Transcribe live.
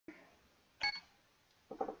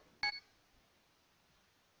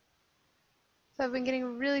So I've been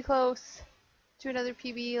getting really close to another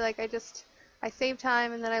PB. Like I save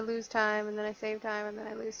time and then I lose time and then I save time and then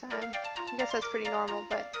I lose time. I guess that's pretty normal,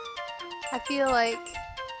 but I feel like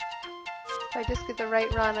if I just get the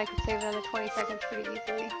right run, I could save another 20 seconds pretty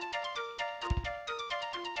easily.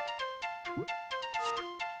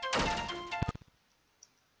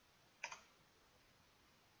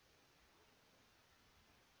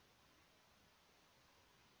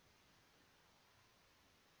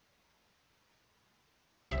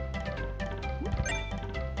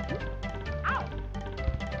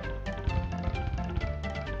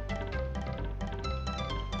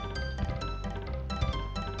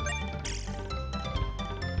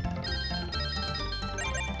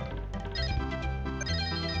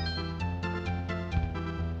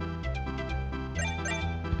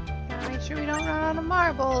 Make sure we don't run out of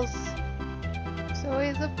marbles. It's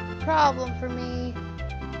always a problem for me.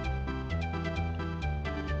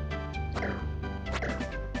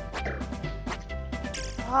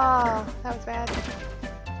 Oh, that was bad.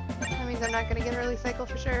 That means I'm not gonna get early cycle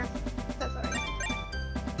for sure. That's alright.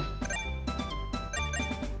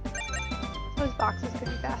 Those boxes could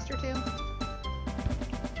be faster too.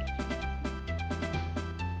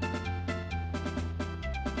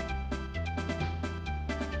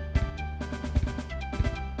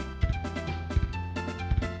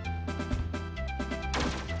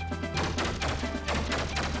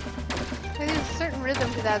 There's a certain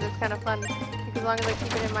rhythm to that that's kind of fun. Like, as long as I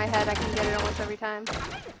keep it in my head, I can get it almost every time.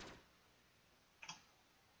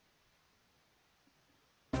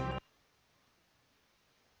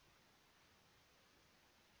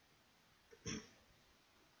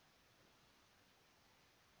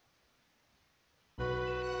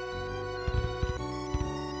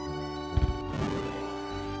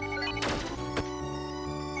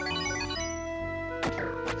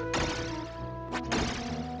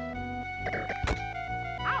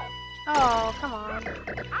 Oh, come on.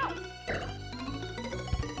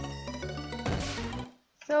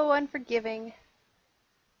 So unforgiving.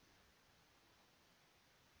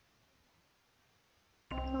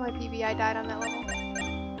 Oh, my PBI died on that level.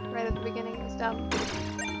 Right at the beginning, it was dumb.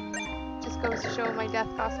 Just goes to show my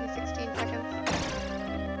death cost me 16 seconds.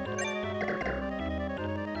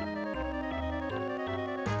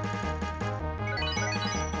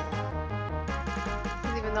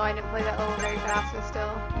 Even though I didn't play that level very fast, it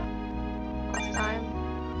still lost time.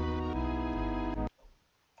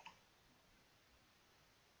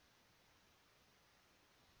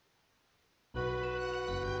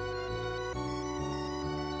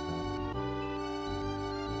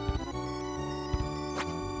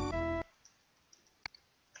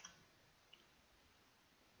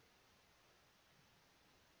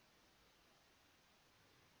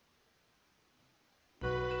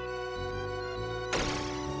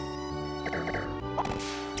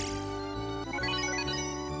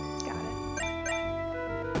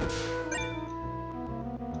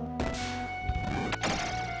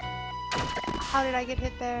 How did I get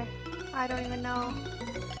hit there? I don't even know.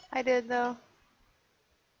 I did though.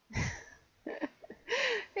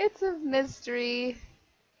 It's a mystery.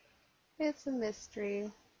 It's a mystery.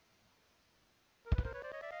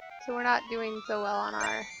 So we're not doing so well on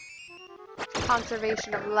our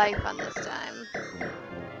conservation of life on this time.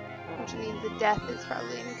 Which means the death is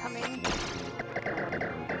probably incoming.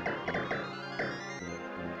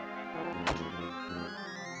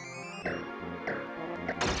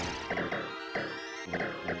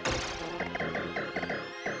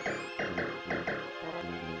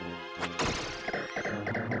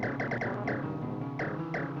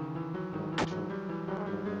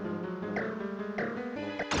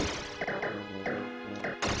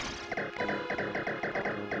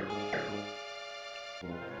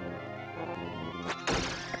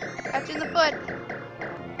 Catch in the foot.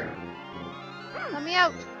 Let me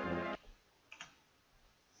out.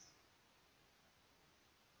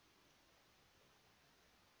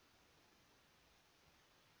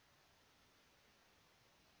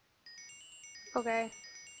 Okay.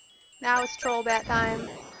 Now it's troll bat time.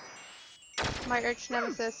 My arch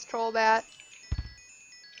nemesis, troll bat.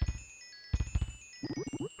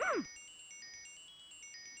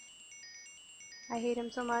 I hate him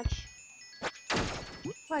so much.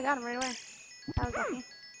 Oh, I got him right away. That was lucky.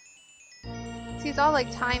 See, it's all like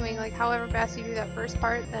timing, like however fast you do that first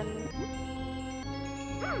part, then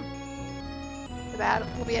the bat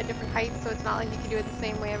will be at different heights, so it's not like you can do it the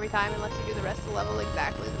same way every time unless you do the rest of the level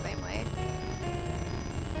exactly the same way.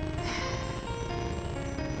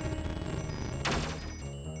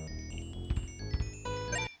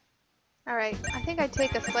 Alright, I think I'd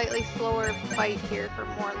take a slightly slower fight here for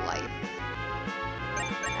more life.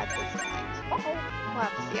 at this point. We'll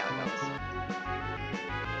have to see how it goes.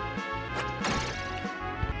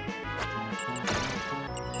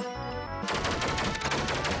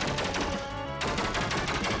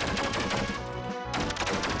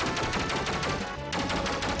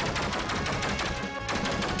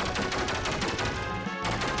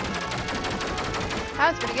 That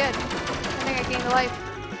was pretty good. I think I gained a life.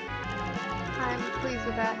 I'm pleased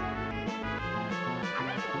with that.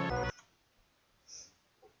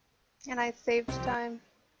 And I saved time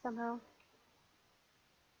somehow.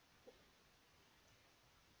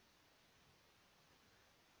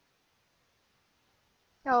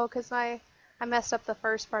 Oh, because I messed up the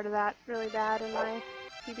first part of that really bad in my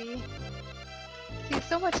PB. See,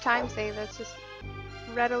 so much time saved that's just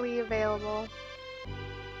readily available.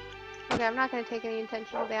 Okay, I'm not going to take any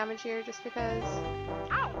intentional damage here just because... Oh,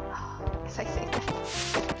 I guess I saved it.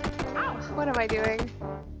 What am I doing?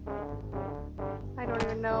 I don't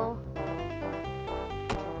even know.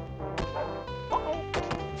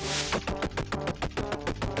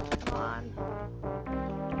 Come on.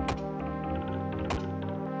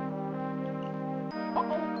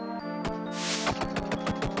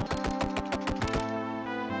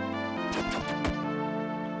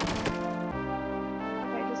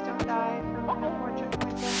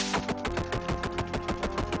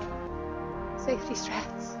 Safety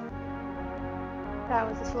strats. That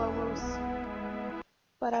was a slow moose.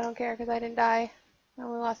 But I don't care because I didn't die. I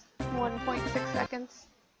only lost 1.6 seconds.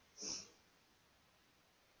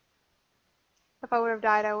 If I would have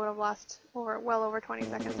died, I would have lost well over 20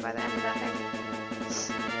 seconds by the end of that thing.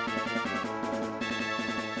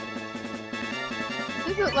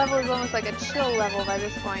 This level is almost like a chill level by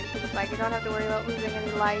this point, because it's like you don't have to worry about losing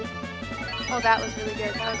any life. Oh, that was really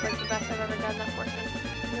good. That was like the best I've ever done that portion.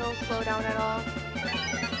 No slowdown at all.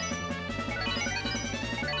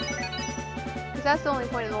 Because that's the only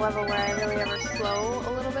point in the level where I really ever slow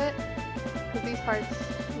a little bit. Because these parts,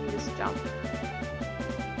 you just jump.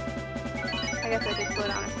 I guess I did slow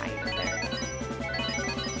down a tiny bit there.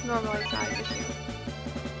 Normally it's not an issue.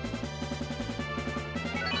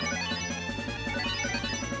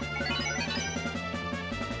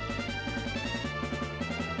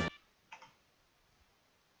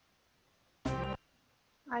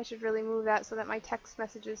 I should really move that so that my text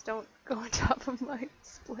messages don't go on top of my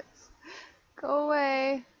splits. Go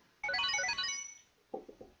away.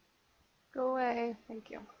 Go away. Thank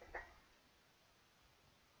you.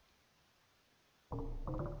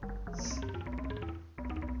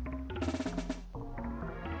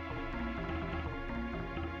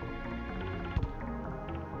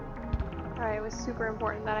 Alright, it was super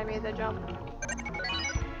important that I made that jump.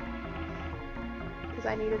 Because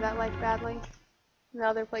I needed that life badly. In the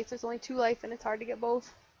other place, there's only 2 life and it's hard to get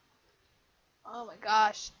both. Oh my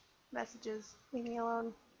gosh. Messages. Leave me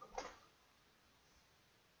alone.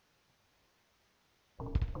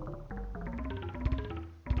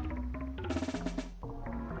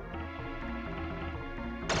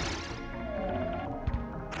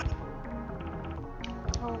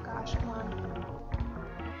 Oh gosh, come on.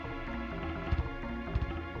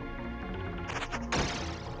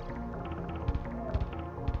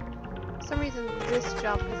 For some reason, this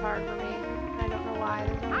jump is hard for me. I don't know why.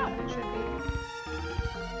 There's no reason it should be.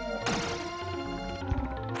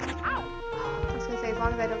 I was gonna say, as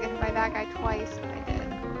long as I don't get hit by that guy twice, but I did.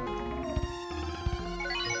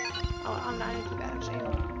 Oh, I'm not in too bad of shape.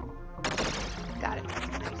 Got it.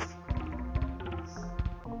 Nice.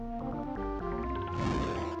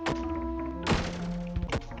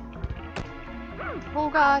 Oh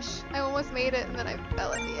gosh, I almost made it and then I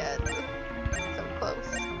fell at the end. So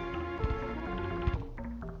close.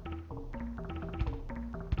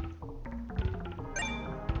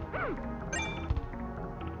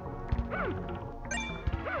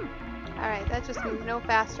 Alright, that just means no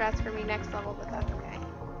fast strats for me next level, but that's okay.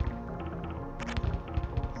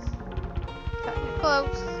 Cutting it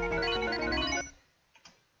close.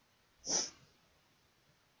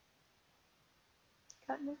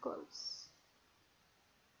 Cutting it close.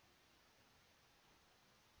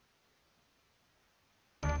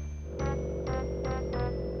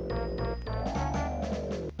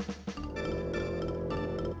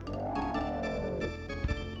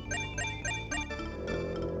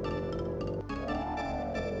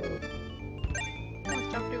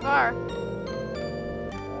 Far.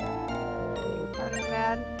 That is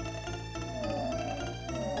bad.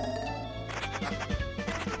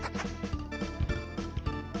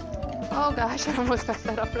 Oh gosh, I almost messed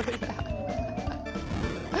that up really bad. I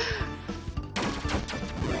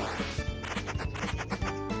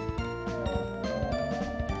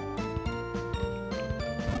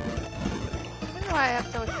don't know why have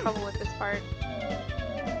so much trouble with this part.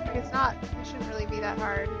 Like, it's not, it shouldn't really be that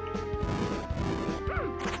hard.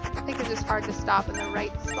 I think it's just hard to stop in the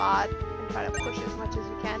right spot and try to push as much as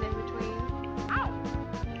you can in between.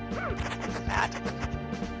 Like that.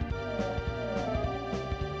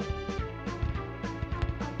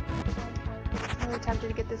 I'm really tempted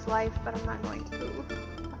to get this life, but I'm not going to.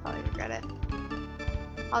 I'll probably regret it.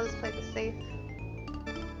 I'll just play this safe.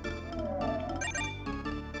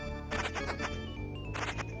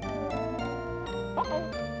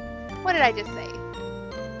 What did I just say?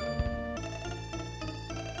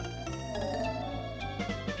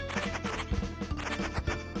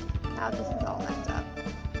 Now this is all messed up.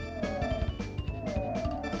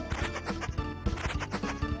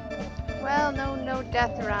 Well, no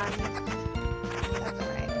death run. That's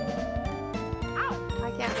alright.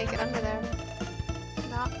 I can't make it under there.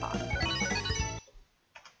 Not fun.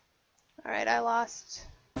 Alright, I lost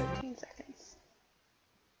 15 seconds.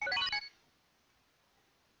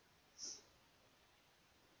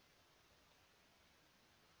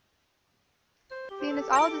 See, and it's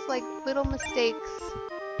all just like little mistakes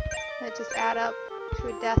that just add up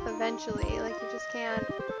to a death eventually. Like, you just can't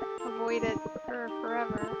avoid it for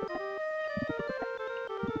forever.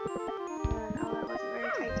 And, oh, that wasn't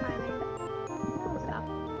very tight timing. That was enough.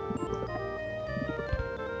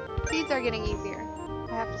 Seeds are getting easier,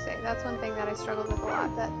 I have to say. That's one thing that I struggled with a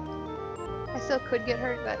lot, that I still could get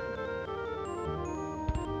hurt, but...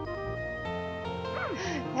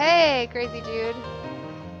 Hey, crazy dude!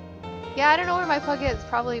 Yeah, I don't know where my pug is.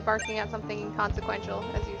 Probably barking at something inconsequential,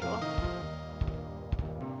 as usual.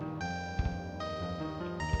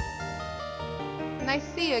 Nice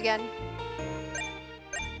to see you again.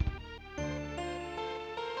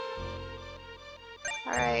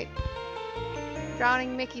 Alright.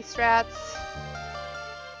 Drowning Mickey strats.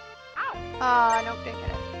 Ah, nope, didn't get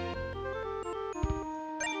it.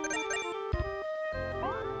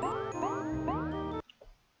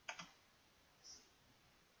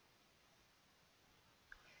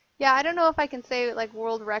 Yeah, I don't know if I can say like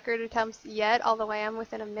world record attempts yet, although I am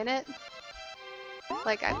within a minute.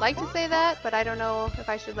 Like, I'd like to say that, but I don't know if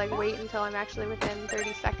I should like wait until I'm actually within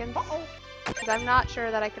 30 seconds. Because I'm not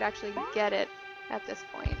sure that I could actually get it at this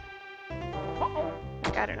point.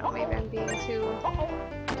 Like, I don't know, maybe I'm being too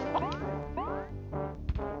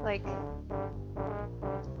like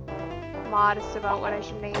modest about what I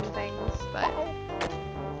should name things, but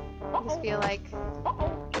I just feel like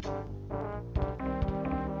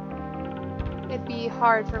it'd be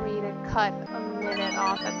hard for me to cut a minute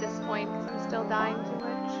off at this point because I'm still dying too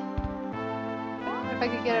much. If I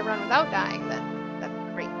could get it run without dying, then that'd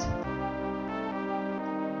be great.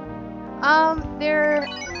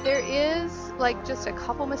 There is like just a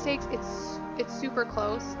couple mistakes. It's super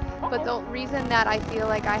close, but the reason that I feel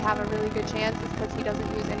like I have a really good chance is because he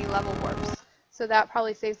doesn't use any level warps. So that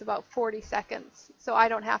probably saves about 40 seconds. So I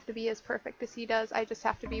don't have to be as perfect as he does. I just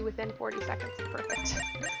have to be within 40 seconds of perfect.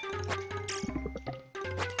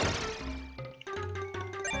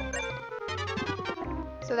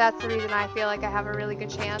 So that's the reason I feel like I have a really good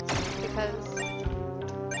chance, because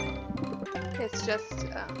it's just,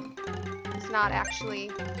 it's not actually,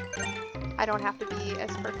 I don't have to be as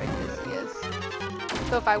perfect as he is.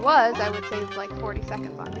 So if I was, I would save like 40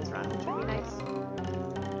 seconds on his run, which would be nice.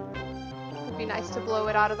 It would be nice to blow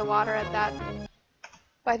it out of the water at that,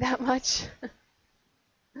 by that much.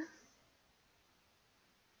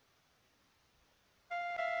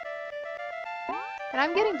 And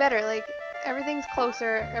I'm getting better, like, everything's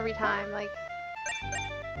closer every time, like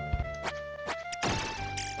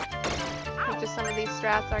just some of these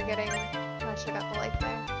strats are getting, I should have got the light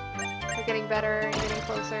there, they're getting better and getting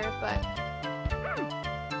closer, but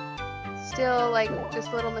still, like,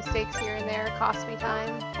 just little mistakes here and there cost me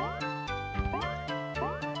time.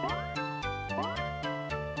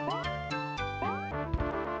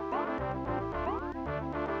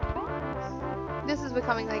 This is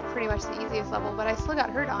becoming like pretty much the easiest level, but I still got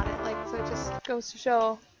hurt on it, like, so it just goes to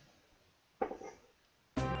show.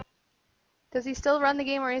 Does he still run the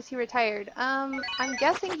game, or is he retired? I'm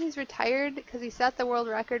guessing he's retired because he set the world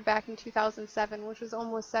record back in 2007, which was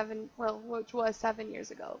which was 7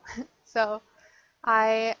 years ago. So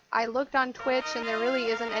I looked on Twitch and there really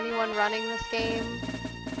isn't anyone running this game.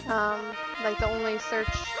 Like, the only I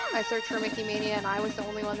searched for Mickey Mania and I was the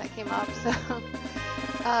only one that came up, so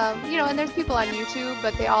you know, and there's people on YouTube,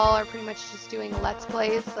 but they all are pretty much just doing Let's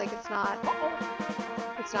Plays. Like, it's not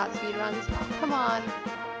speed runs. Oh, come on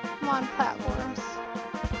platforms.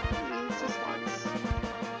 Please, just once.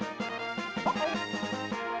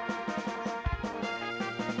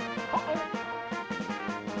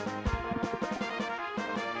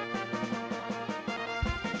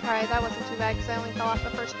 Alright, that wasn't too bad because I only fell off the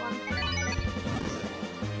first one.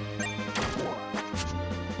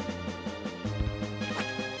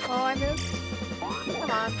 Oh, I missed.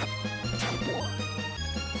 Come on.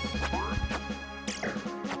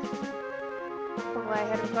 Hopefully I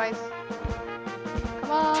hit him twice.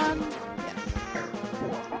 Come on! Yes.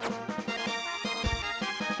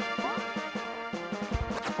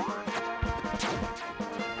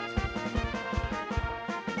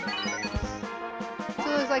 So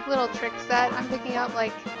there's like little tricks that I'm picking up,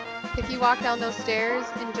 like if you walk down those stairs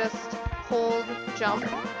and just hold jump,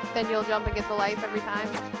 then you'll jump and get the life every time.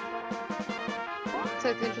 So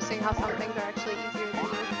it's interesting how some things are actually easier than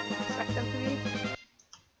you expect them to be.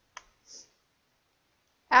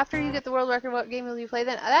 After you get the world record, what game will you play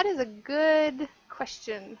then? That is a good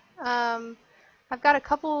question. I've got a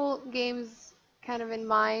couple games kind of in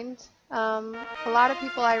mind. A lot of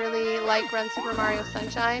people I really like run Super Mario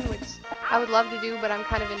Sunshine, which I would love to do, but I'm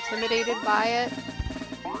kind of intimidated by it.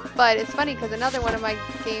 But it's funny because another one of my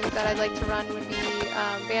games that I'd like to run would be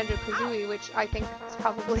Banjo-Kazooie, which I think is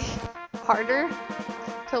probably harder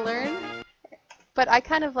to learn. But I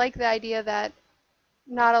kind of like the idea that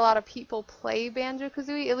not a lot of people play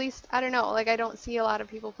Banjo-Kazooie. At least, I don't know, like I don't see a lot of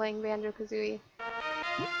people playing Banjo-Kazooie.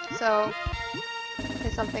 So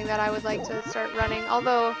it's something that I would like to start running.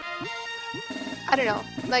 Although, I don't know,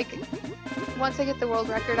 like once I get the world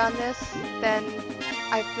record on this, then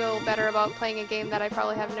I feel better about playing a game that I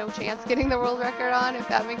probably have no chance getting the world record on, if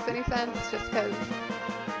that makes any sense, just because,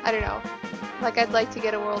 I don't know, like I'd like to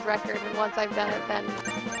get a world record, and once I've done it, then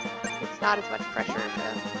it's not as much pressure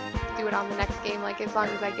to do it on the next game. Like as long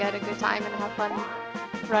as I get a good time and have fun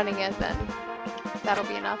running it, then that'll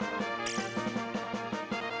be enough.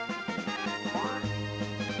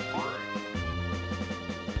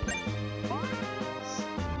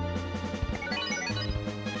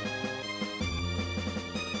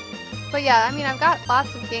 But yeah, I mean, I've got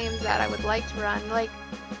lots of games that I would like to run. Like,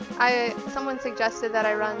 someone suggested that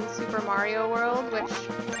I run Super Mario World, which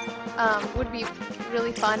would be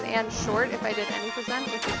really fun and short if I did any percent,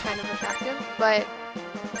 which is kind of attractive. But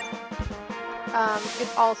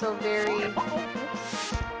it's also very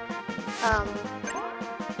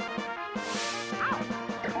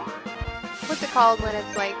what's it called when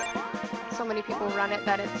it's like so many people run it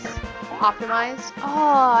that it's optimized?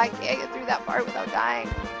 Oh, I can't get through that part without dying.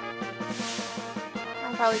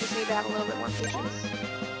 I probably just need to have a little bit more patience.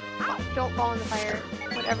 Don't fall in the fire,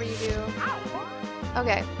 whatever you do.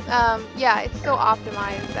 Okay, yeah, it's so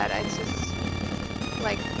optimized that it's just,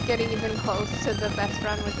 like, getting even close to the best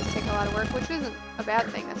run would just take a lot of work, which isn't a bad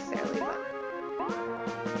thing necessarily, but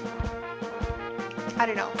I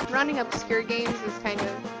don't know. Running obscure games is kind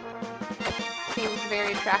of, seems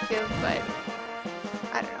very attractive, but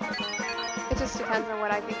I don't know. It just depends on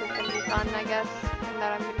what I think is going to be fun, I guess, and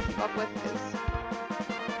that I'm going to keep up with, because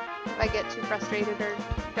if I get too frustrated or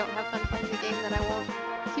don't have fun playing the game, then I won't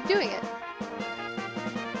keep doing it.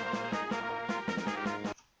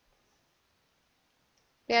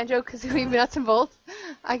 Banjo-Kazooie Nuts and Bolts?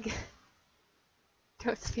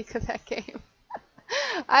 Don't speak of that game.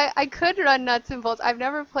 I could run Nuts and Bolts. I've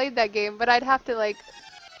never played that game, but I'd have to, like,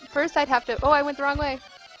 first I'd have to, oh, I went the wrong way.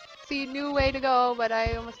 See, new way to go, but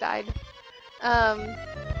I almost died.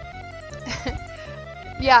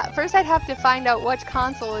 Yeah, first I'd have to find out which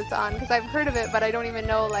console it's on, because I've heard of it, but I don't even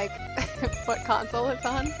know, like, what console it's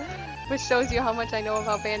on, which shows you how much I know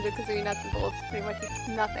about Banjo-Kazooie Nuts and Bolts. Pretty much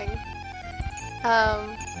nothing.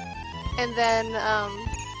 And then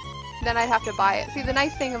I'd have to buy it. See, the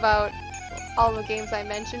nice thing about all the games I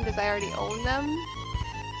mentioned is I already own them,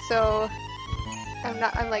 so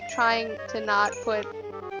I'm like trying to not put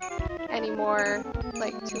any more,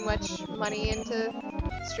 like, too much money into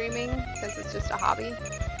streaming, since it's just a hobby.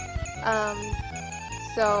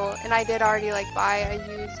 So, and I did already, like, buy a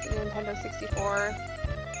used Nintendo 64,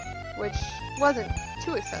 which wasn't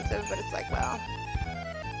too expensive, but it's like, well,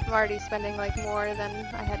 I'm already spending, like, more than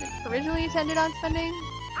I had originally intended on spending.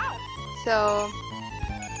 So,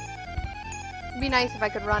 it'd be nice if I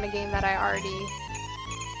could run a game that I already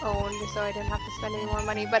owned, so I didn't have to spend any more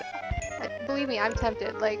money, but believe me, I'm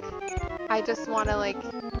tempted. Like, I just want to, like,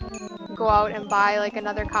 go out and buy, like,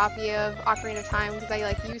 another copy of Ocarina of Time, because I,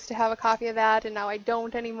 like, used to have a copy of that, and now I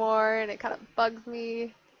don't anymore, and it kind of bugs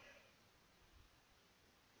me.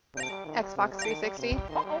 Xbox 360.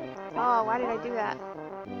 Oh, why did I do that?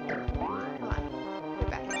 Come on, get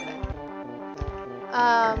back into it.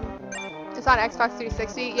 It's on Xbox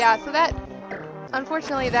 360. Yeah, so that,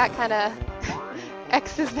 unfortunately, that kind of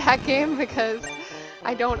X's that game, because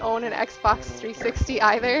I don't own an Xbox 360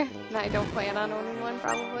 either, and I don't plan on owning one,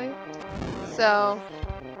 probably. So,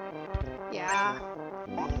 yeah.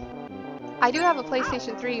 I do have a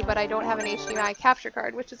PlayStation 3, but I don't have an HDMI capture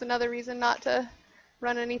card, which is another reason not to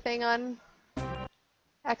run anything on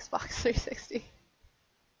Xbox 360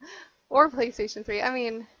 or PlayStation 3. I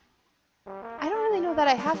mean, I don't really know that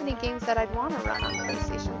I have any games that I'd want to run on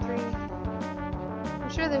PlayStation 3. I'm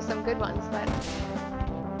sure there's some good ones, but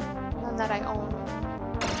none that I own.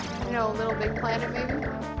 You know, Little Big Planet maybe?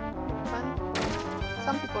 Fun.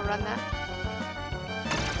 Some people run that.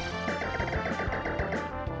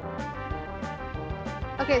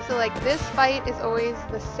 Okay, so like this fight is always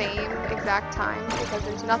the same exact time because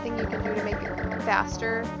there's nothing you can do to make it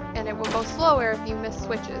faster, and it will go slower if you miss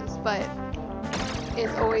switches, but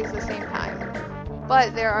it's always the same time.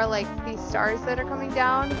 But there are like these stars that are coming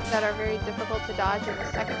down that are very difficult to dodge in the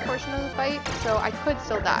second portion of the fight, so I could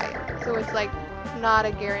still die. So it's like not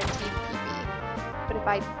a guaranteed PB. But if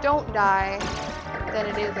I don't die, then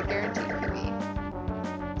it is a guaranteed PB.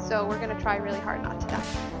 So we're gonna try really hard not to die.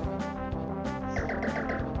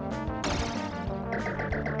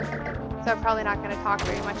 So I'm probably not going to talk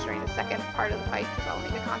very much during the second part of the fight because I'll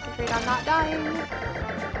need to concentrate on not dying.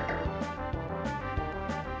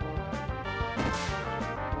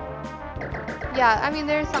 Yeah, I mean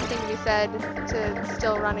there's something to be said to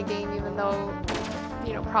still run a game even though,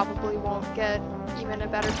 you know, probably won't get even a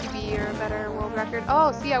better PB or a better world record.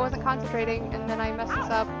 Oh, see, I wasn't concentrating and then I messed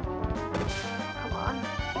this up. Come on.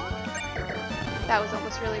 That was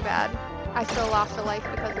almost really bad. I still lost a life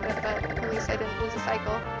because of it, but at least I didn't lose a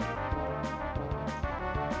cycle.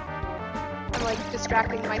 I'm like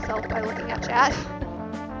distracting myself by looking at chat.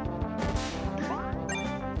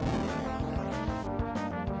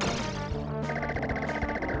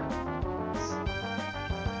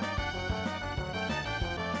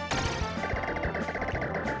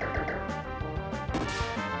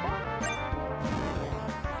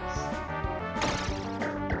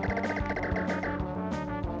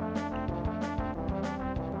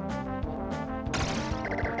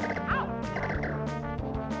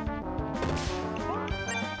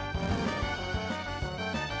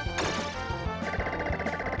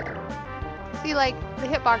 See, like, the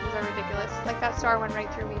hitboxes are ridiculous. Like, that star went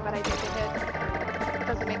right through me, but I did get hit. It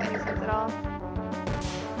doesn't make any sense at all.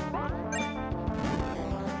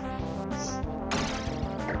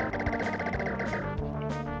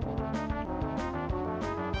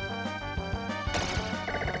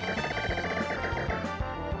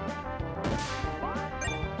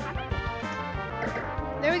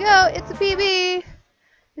 There we go! It's a PB!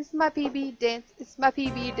 This is my PB dance. It's my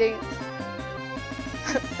PB dance.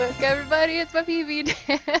 Look everybody, it's my PB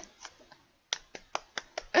dance.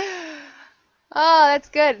 Oh, that's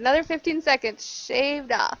good. Another 15 seconds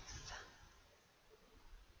shaved off.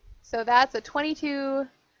 So that's a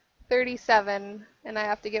 22:37, and I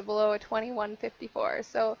have to get below a 21:54.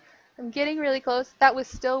 So I'm getting really close. That was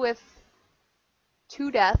still with 2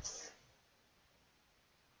 deaths.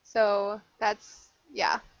 So that's,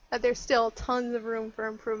 yeah, there's still tons of room for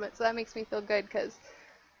improvement. So that makes me feel good because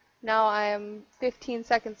now I am 15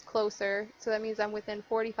 seconds closer, so that means I'm within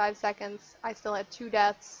 45 seconds. I still had 2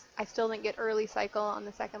 deaths. I still didn't get early cycle on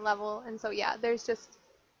the second level, and so yeah, there's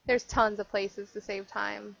tons of places to save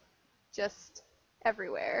time, just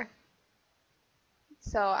everywhere.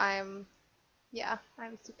 So I'm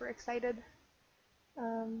super excited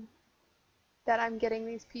that I'm getting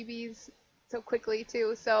these PBs so quickly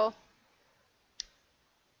too. So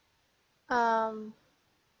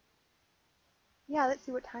yeah, let's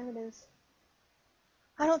see what time it is.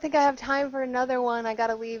 I don't think I have time for another one. I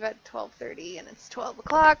gotta leave at 12:30 and it's 12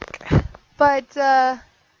 o'clock. But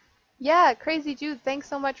yeah, Crazy Jude, thanks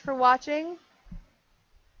so much for watching.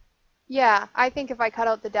 Yeah, I think if I cut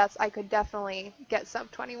out the deaths, I could definitely get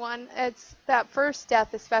sub 21. It's that first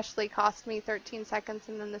death especially cost me 13 seconds,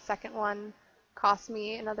 and then the second one cost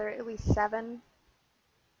me another at least 7.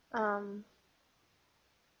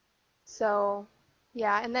 So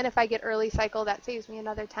yeah, and then if I get early cycle, that saves me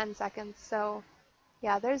another 10 seconds. So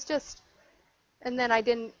yeah, there's just, and then I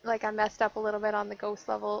didn't, like, I messed up a little bit on the ghost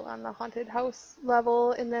level, on the haunted house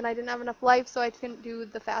level, and then I didn't have enough life, so I couldn't do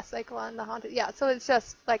the fast cycle on the haunted. Yeah, so it's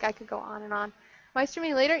just, like, I could go on and on. Am I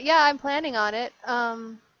streaming later? Yeah, I'm planning on it.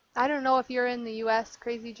 I don't know if you're in the US,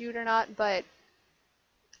 Crazy Jude, or not, but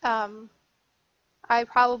I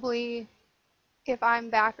probably, if I'm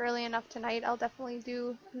back early enough tonight, I'll definitely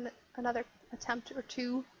do another attempt or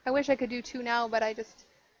 2. I wish I could do 2 now, but I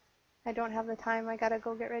don't have the time. I gotta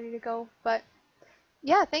go get ready to go. But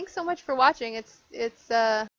yeah, thanks so much for watching. It's